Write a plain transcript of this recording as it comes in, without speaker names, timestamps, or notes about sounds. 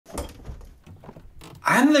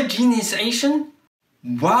I'm the Genius Asian.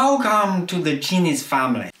 Welcome to the Genius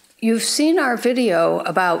family. You've seen our video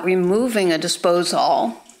about removing a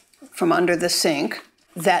disposal from under the sink.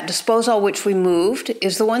 That disposal which we moved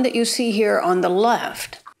is the one that you see here on the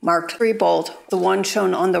left, marked 3-bolt. The one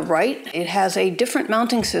shown on the right, it has a different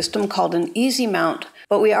mounting system called an easy mount,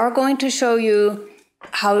 but we are going to show you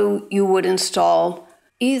how you would install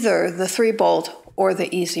either the 3-bolt or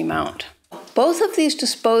the easy mount. Both of these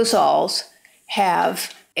disposals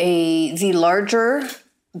have the larger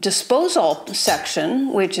disposal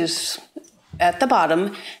section, which is at the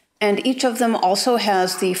bottom, and each of them also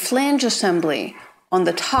has the flange assembly on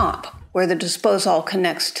the top where the disposal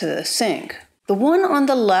connects to the sink. The one on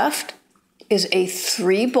the left is a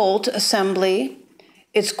 3-bolt assembly.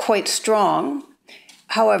 It's quite strong.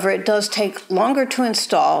 However, it does take longer to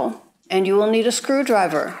install, and you will need a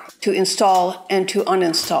screwdriver to install and to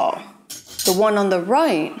uninstall. The one on the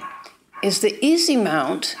right is the easy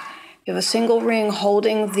mount. You have a single ring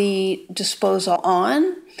holding the disposal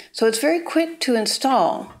on, so it's very quick to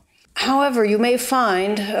install. However, you may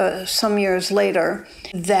find some years later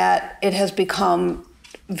that it has become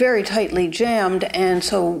very tightly jammed, and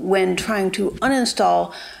so when trying to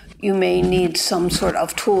uninstall, you may need some sort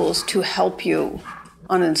of tools to help you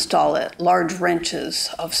uninstall it, large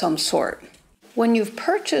wrenches of some sort. When you've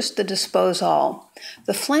purchased the disposal,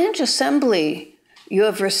 the flange assembly you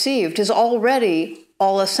have received is already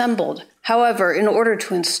all assembled. However, in order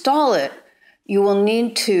to install it, you will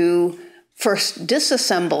need to first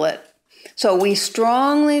disassemble it. So we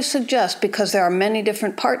strongly suggest, because there are many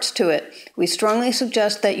different parts to it, we strongly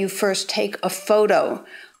suggest that you first take a photo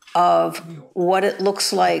of what it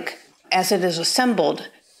looks like as it is assembled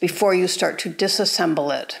before you start to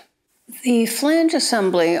disassemble it. The flange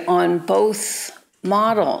assembly on both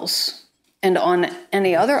models and on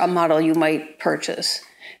any other model you might purchase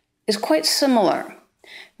is quite similar.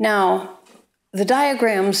 Now, the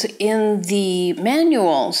diagrams in the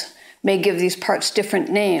manuals may give these parts different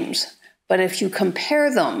names, but if you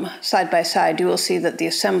compare them side by side, you will see that the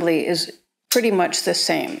assembly is pretty much the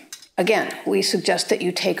same. Again, we suggest that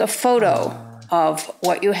you take a photo of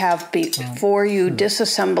what you have before you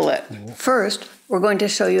disassemble it. First, we're going to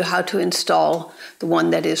show you how to install the one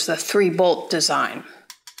that is the 3-bolt design.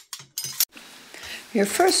 Your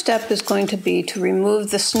first step is going to be to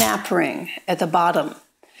remove the snap ring at the bottom.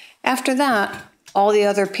 After that, all the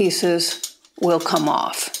other pieces will come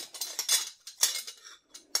off.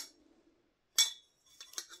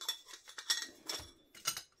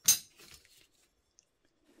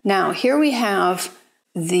 Now, here we have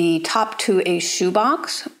the top to a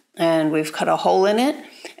shoebox, and we've cut a hole in it,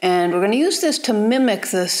 and we're going to use this to mimic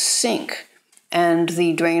the sink and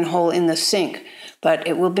the drain hole in the sink. But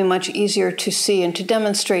it will be much easier to see and to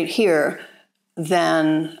demonstrate here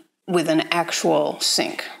than with an actual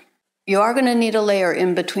sink. You are going to need a layer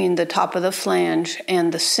in between the top of the flange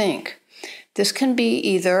and the sink. This can be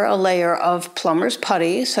either a layer of plumber's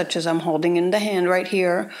putty, such as I'm holding in the hand right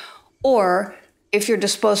here, or if your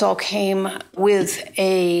disposal came with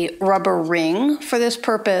a rubber ring for this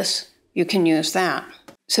purpose, you can use that.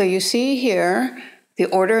 So you see here the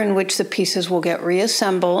order in which the pieces will get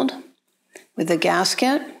reassembled, with the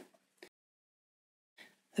gasket,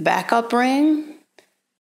 the backup ring,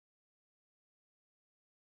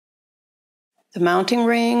 the mounting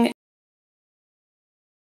ring,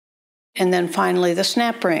 and then finally the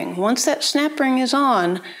snap ring. Once that snap ring is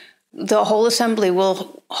on, the whole assembly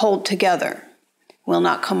will hold together, will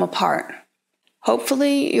not come apart.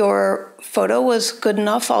 Hopefully your photo was good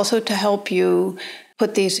enough also to help you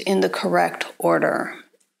put these in the correct order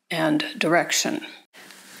and direction.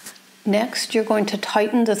 Next, you're going to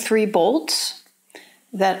tighten the 3 bolts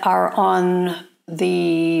that are on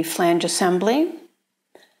the flange assembly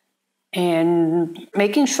and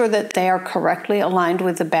making sure that they are correctly aligned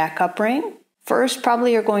with the backup ring. First,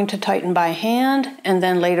 probably you're going to tighten by hand, and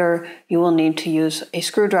then later you will need to use a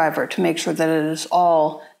screwdriver to make sure that it is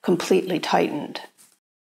all completely tightened.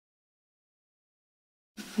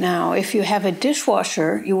 Now, if you have a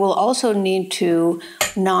dishwasher, you will also need to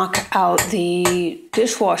knock out the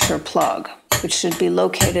dishwasher plug, which should be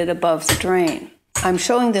located above the drain. I'm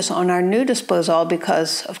showing this on our new disposal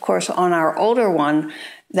because, of course, on our older one,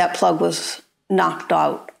 that plug was knocked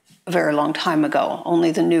out a very long time ago.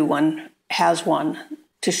 Only the new one has one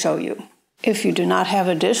to show you. If you do not have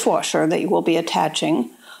a dishwasher that you will be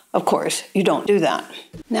attaching, of course, you don't do that.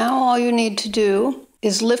 Now all you need to do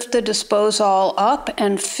is lift the disposal up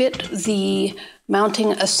and fit the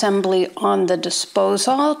mounting assembly on the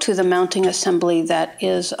disposal to the mounting assembly that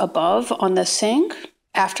is above on the sink.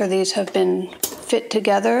 After these have been fit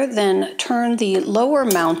together, then turn the lower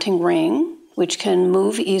mounting ring, which can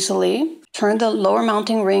move easily. Turn the lower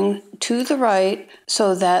mounting ring to the right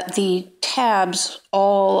so that the tabs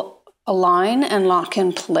all align and lock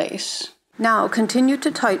in place. Now continue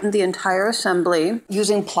to tighten the entire assembly.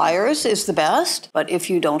 Using pliers is the best, but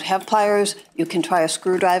if you don't have pliers, you can try a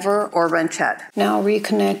screwdriver or wrenchette. Now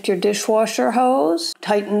reconnect your dishwasher hose,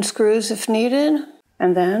 tighten screws if needed,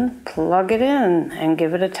 and then plug it in and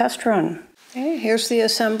give it a test run. Okay, here's the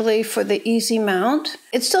assembly for the easy mount.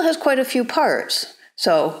 It still has quite a few parts.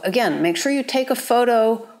 So again, make sure you take a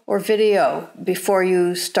photo or video before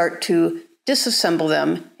you start to disassemble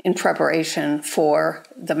them in preparation for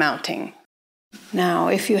the mounting. Now,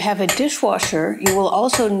 if you have a dishwasher, you will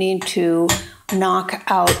also need to knock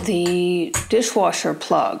out the dishwasher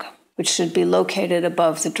plug, which should be located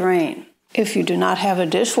above the drain. If you do not have a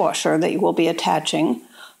dishwasher that you will be attaching,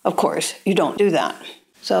 of course, you don't do that.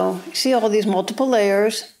 So you see all these multiple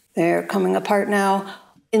layers, they're coming apart now.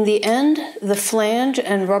 In the end, the flange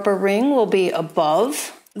and rubber ring will be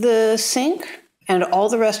above the sink, and all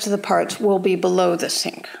the rest of the parts will be below the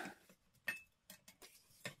sink.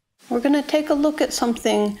 We're going to take a look at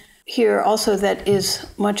something here also that is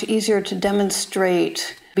much easier to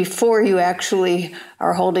demonstrate before you actually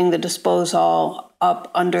are holding the disposal up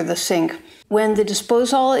under the sink. When the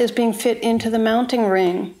disposal is being fit into the mounting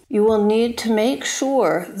ring, you will need to make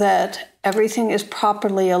sure that everything is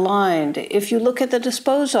properly aligned. If you look at the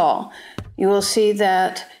disposal, you will see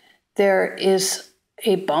that there is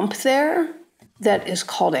a bump there that is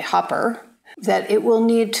called a hopper, that it will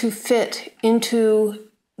need to fit into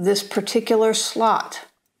this particular slot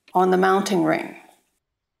on the mounting ring.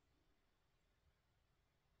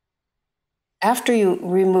 After you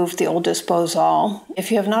remove the old disposal,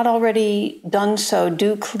 if you have not already done so,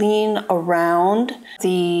 do clean around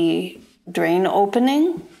the drain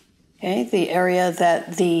opening, okay, the area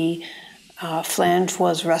that the flange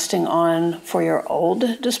was resting on for your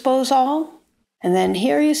old disposal. And then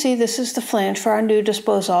here you see this is the flange for our new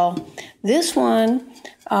disposal. This one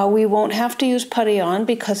we won't have to use putty on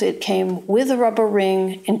because it came with a rubber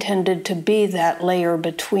ring intended to be that layer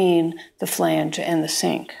between the flange and the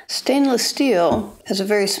sink. Stainless steel has a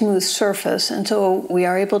very smooth surface, and so we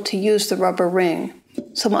are able to use the rubber ring.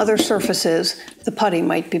 Some other surfaces, the putty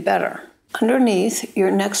might be better. Underneath, you're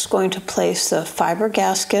next going to place the fiber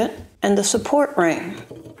gasket and the support ring.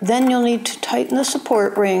 Then you'll need to tighten the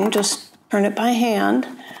support ring, just turn it by hand.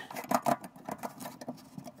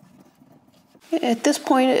 At this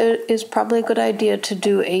point, it is probably a good idea to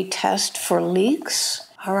do a test for leaks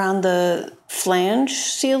around the flange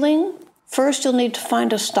sealing. First, you'll need to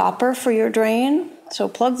find a stopper for your drain. So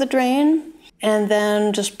plug the drain and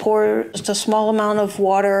then just pour just a small amount of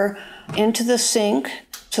water into the sink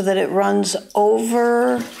so that it runs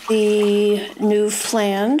over the new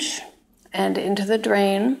flange and into the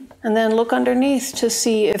drain. And then look underneath to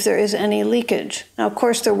see if there is any leakage. Now, of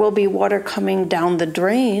course, there will be water coming down the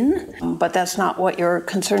drain, but that's not what you're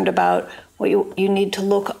concerned about. What you need to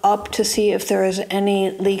look up to see if there is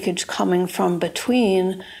any leakage coming from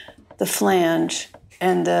between the flange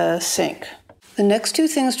and the sink. The next two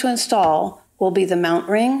things to install will be the mount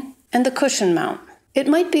ring and the cushion mount. It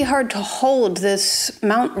might be hard to hold this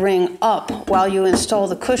mount ring up while you install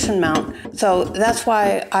the cushion mount, so that's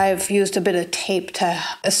why I've used a bit of tape to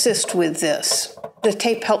assist with this. The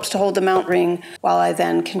tape helps to hold the mount ring while I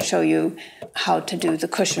then can show you how to do the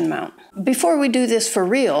cushion mount. Before we do this for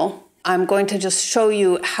real, I'm going to just show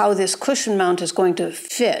you how this cushion mount is going to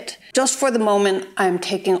fit. Just for the moment, I'm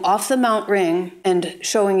taking off the mount ring and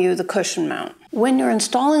showing you the cushion mount. When you're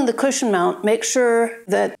installing the cushion mount, make sure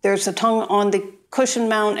that there's a tongue on the cushion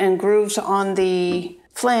mount and grooves on the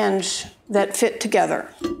flange that fit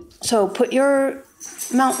together. So put your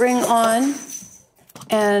mount ring on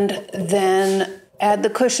and then add the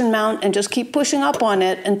cushion mount and just keep pushing up on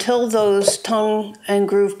it until those tongue and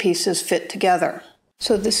groove pieces fit together.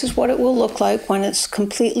 So this is what it will look like when it's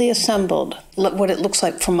completely assembled. What it looks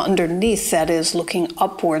like from underneath, that is, looking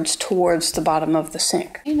upwards towards the bottom of the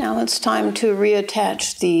sink. Okay, now it's time to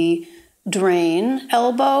reattach the drain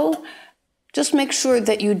elbow. Just make sure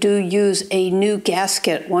that you do use a new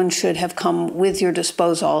gasket. One should have come with your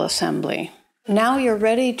disposal assembly. Now you're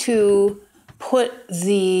ready to put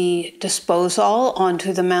the disposal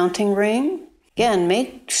onto the mounting ring. Again,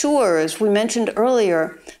 make sure, as we mentioned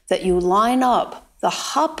earlier, that you line up the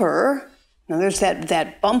hopper. Now there's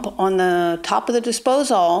that bump on the top of the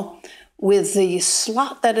disposal with the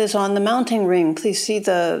slot that is on the mounting ring. Please see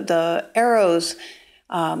the arrows.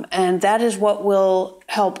 And that is what will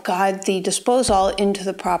help guide the disposal into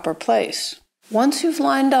the proper place. Once you've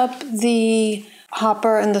lined up the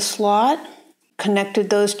hopper and the slot, connected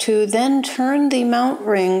those two, then turn the mount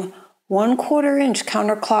ring 1/4 inch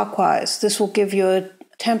counterclockwise. This will give you a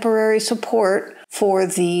temporary support for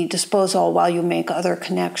the disposal while you make other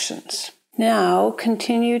connections. Now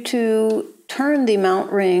continue to turn the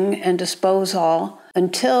mount ring and disposal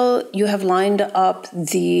until you have lined up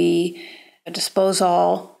the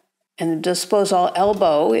disposal and the disposal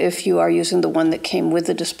elbow, if you are using the one that came with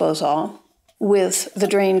the disposal, with the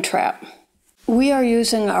drain trap. We are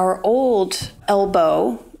using our old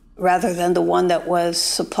elbow rather than the one that was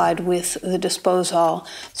supplied with the disposal.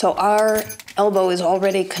 So our elbow is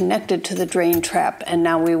already connected to the drain trap, and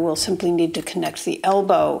now we will simply need to connect the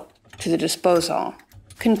elbow to the disposal.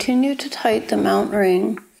 Continue to tighten the mount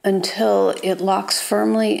ring until it locks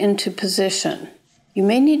firmly into position. You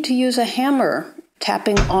may need to use a hammer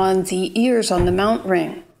tapping on the ears on the mount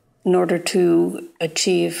ring in order to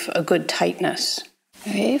achieve a good tightness.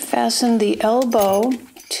 Okay, fasten the elbow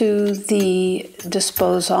to the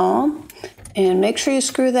disposal and make sure you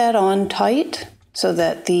screw that on tight so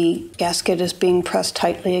that the gasket is being pressed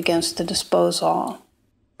tightly against the disposal.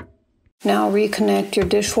 Now reconnect your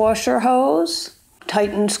dishwasher hose,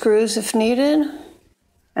 tighten screws if needed,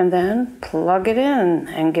 and then plug it in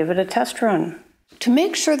and give it a test run. To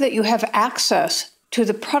make sure that you have access to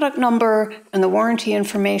the product number and the warranty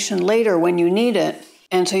information later when you need it,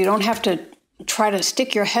 and so you don't have to try to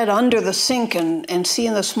stick your head under the sink and see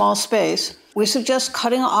in the small space, we suggest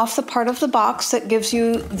cutting off the part of the box that gives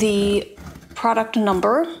you the product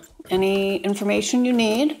number, any information you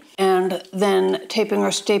need, and then taping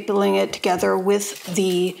or stapling it together with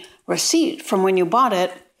the receipt from when you bought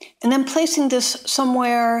it, and then placing this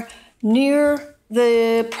somewhere near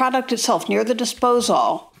the product itself, near the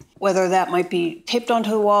disposal, whether that might be taped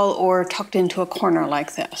onto the wall or tucked into a corner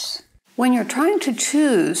like this. When you're trying to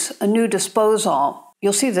choose a new disposal,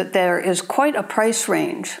 you'll see that there is quite a price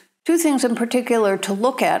range. Two things in particular to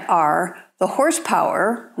look at are the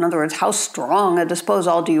horsepower, in other words, how strong a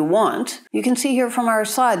disposal do you want? You can see here from our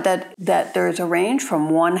slide that there's a range from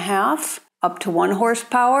 1/2 up to 1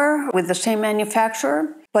 horsepower with the same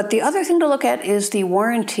manufacturer. But the other thing to look at is the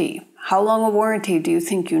warranty. How long a warranty do you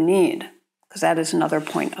think you need? Because that is another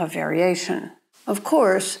point of variation. Of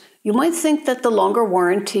course, you might think that the longer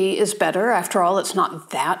warranty is better. After all, it's not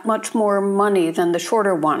that much more money than the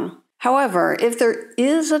shorter one. However, if there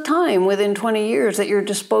is a time within 20 years that your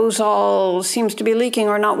disposal seems to be leaking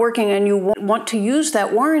or not working and you want to use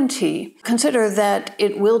that warranty, consider that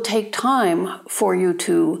it will take time for you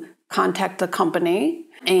to contact the company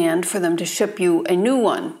and for them to ship you a new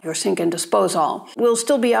one. Your sink and disposal will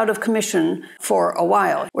still be out of commission for a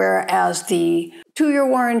while, whereas the 2-year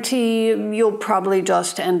warranty, you'll probably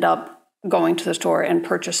just end up going to the store and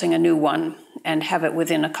purchasing a new one and have it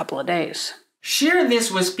within a couple of days. Share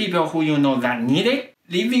this with people who you know that need it.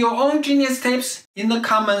 Leave your own genius tips in the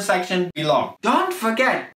comment section below. Don't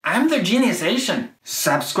forget, I'm the Genius Asian.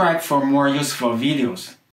 Subscribe for more useful videos.